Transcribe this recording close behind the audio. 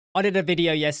I did a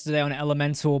video yesterday on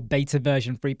Elementor beta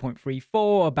version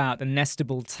 3.34 about the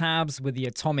nestable tabs with the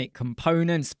atomic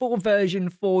components. For version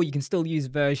 4, you can still use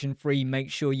version 3.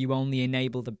 Make sure you only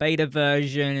enable the beta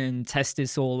version and test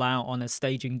this all out on a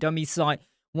staging dummy site.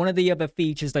 One of the other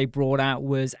features they brought out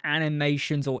was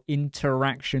animations or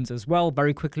interactions as well.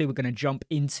 Very quickly, we're going to jump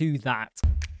into that.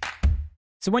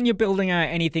 So when you're building out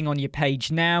anything on your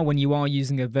page now, when you are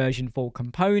using a version 4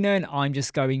 component, I'm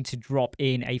just going to drop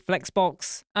in a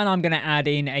flexbox and I'm going to add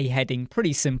in a heading.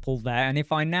 Pretty simple there. And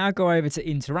if I now go over to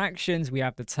interactions, we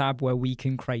have the tab where we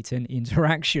can create an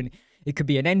interaction. It could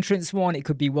be an entrance one, it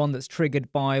could be one that's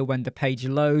triggered by when the page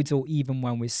loads or even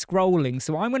when we're scrolling.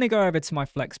 So I'm going to go over to my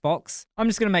flexbox. I'm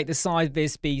just going to make the size of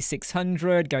this be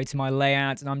 600, go to my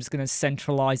layout, and I'm just going to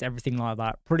centralize everything like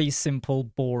that. Pretty simple,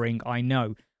 boring, I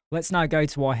know. Let's now go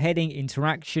to our heading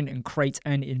interaction and create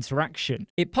an interaction.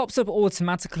 It pops up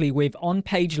automatically with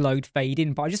on-page load fade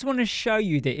in, but I just want to show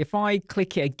you that if I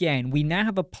click it again, we now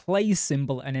have a play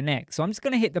symbol and an X. So I'm just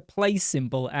going to hit the play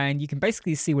symbol and you can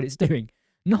basically see what it's doing.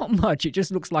 Not much, it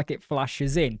just looks like it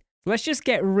flashes in. So let's just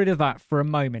get rid of that for a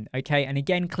moment, okay? And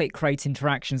again, click Create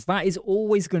Interactions. That is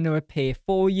always going to appear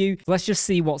for you. So let's just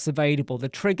see what's available. The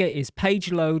trigger is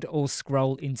page load or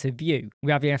scroll into view.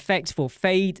 We have the effect for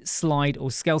fade, slide, or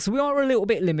scale. So we are a little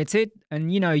bit limited.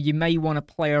 And, you know, you may want to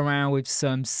play around with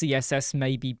some CSS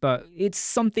maybe, but it's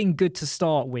something good to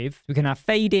start with. We can have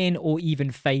fade in or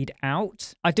even fade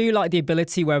out. I do like the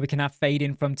ability where we can have fade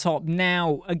in from top.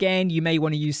 Now, again, you may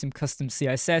want to use some custom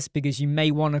CSS because you may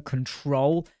want to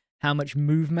control how much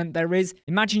movement there is.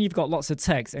 Imagine you've got lots of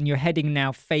text and your heading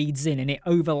now fades in and it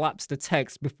overlaps the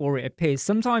text before it appears.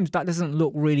 Sometimes that doesn't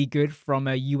look really good from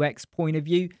a UX point of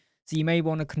view. So you may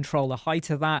want to control the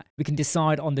height of that. We can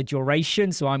decide on the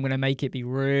duration. So I'm going to make it be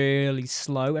really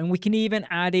slow. And we can even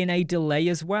add in a delay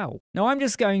as well. Now I'm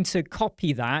just going to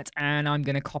copy that and I'm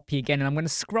going to copy again. And I'm going to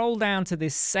scroll down to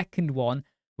this second one.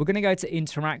 We're going to go to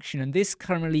interaction and this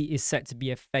currently is set to be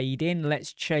a fade in.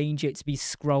 Let's change it to be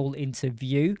scroll into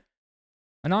view.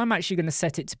 And I'm actually going to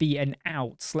set it to be an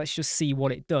out. So let's just see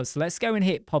what it does. So let's go and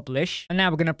hit publish. And now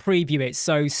we're going to preview it.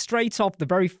 So straight off, the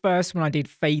very first one I did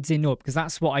fades in up because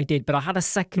that's what I did. But I had a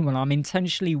second one. I'm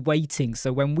intentionally waiting.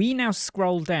 So when we now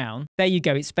scroll down, there you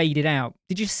go. It's faded out.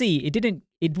 Did you see? It didn't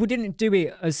do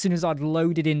it as soon as I'd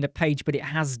loaded in the page, but it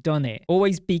has done it.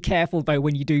 Always be careful though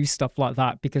when you do stuff like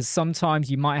that because sometimes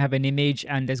you might have an image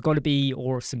and there's got to be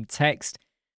or some text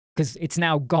because it's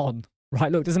now gone. Right,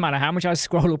 look, doesn't matter how much I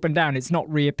scroll up and down, it's not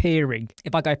reappearing.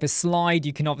 If I go for slide,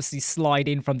 you can obviously slide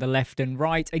in from the left and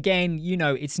right. Again, you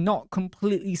know, it's not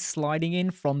completely sliding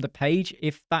in from the page,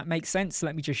 if that makes sense.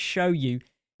 Let me just show you.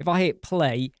 If I hit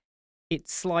play, it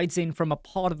slides in from a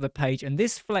part of the page. And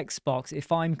this flex box,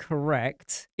 if I'm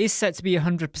correct, is set to be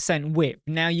 100% width.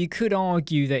 Now, you could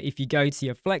argue that if you go to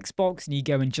your flex box and you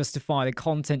go and justify the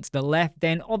content to the left,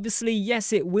 then obviously,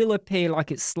 yes, it will appear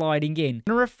like it's sliding in. I'm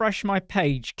going to refresh my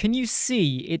page. Can you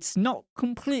see it's not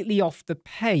completely off the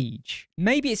page?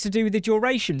 Maybe it's to do with the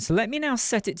duration. So let me now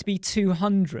set it to be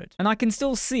 200. And I can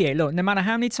still see it. Look, no matter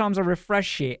how many times I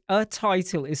refresh it, a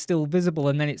title is still visible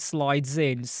and then it slides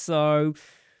in. So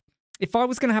if I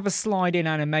was going to have a slide in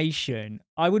animation,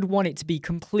 I would want it to be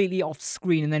completely off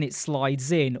screen and then it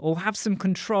slides in, or have some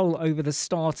control over the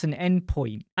start and end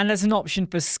point. And there's an option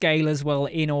for scale as well,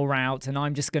 in or out, and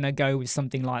I'm just going to go with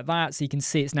something like that. So you can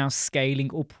see it's now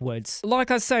scaling upwards. Like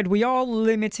I said, we are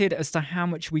limited as to how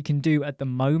much we can do at the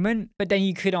moment, but then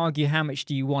you could argue how much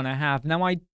do you want to have. Now,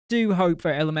 I do hope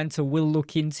that Elementor will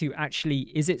look into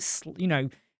actually, is it, you know,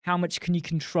 how much can you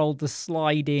control the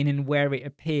slide in and where it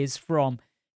appears from?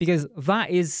 Because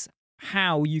that is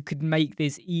how you could make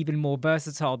this even more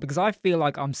versatile. Because I feel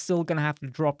like I'm still going to have to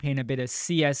drop in a bit of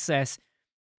CSS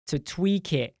to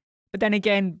tweak it. But then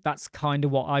again, that's kind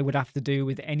of what I would have to do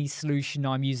with any solution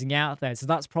I'm using out there. So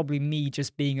that's probably me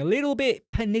just being a little bit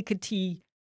panicky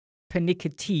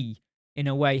in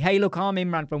a way. Hey, look, I'm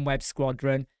Imran from Web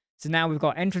Squadron. So now we've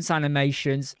got entrance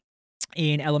animations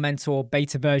in Elementor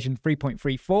beta version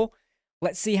 3.34.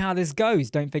 Let's see how this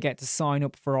goes. Don't forget to sign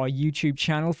up for our YouTube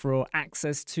channel for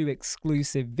access to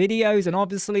exclusive videos. And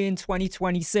obviously in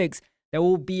 2026, there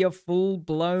will be a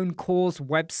full-blown course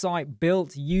website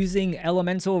built using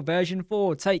Elementor version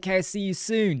 4. Take care. See you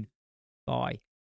soon. Bye.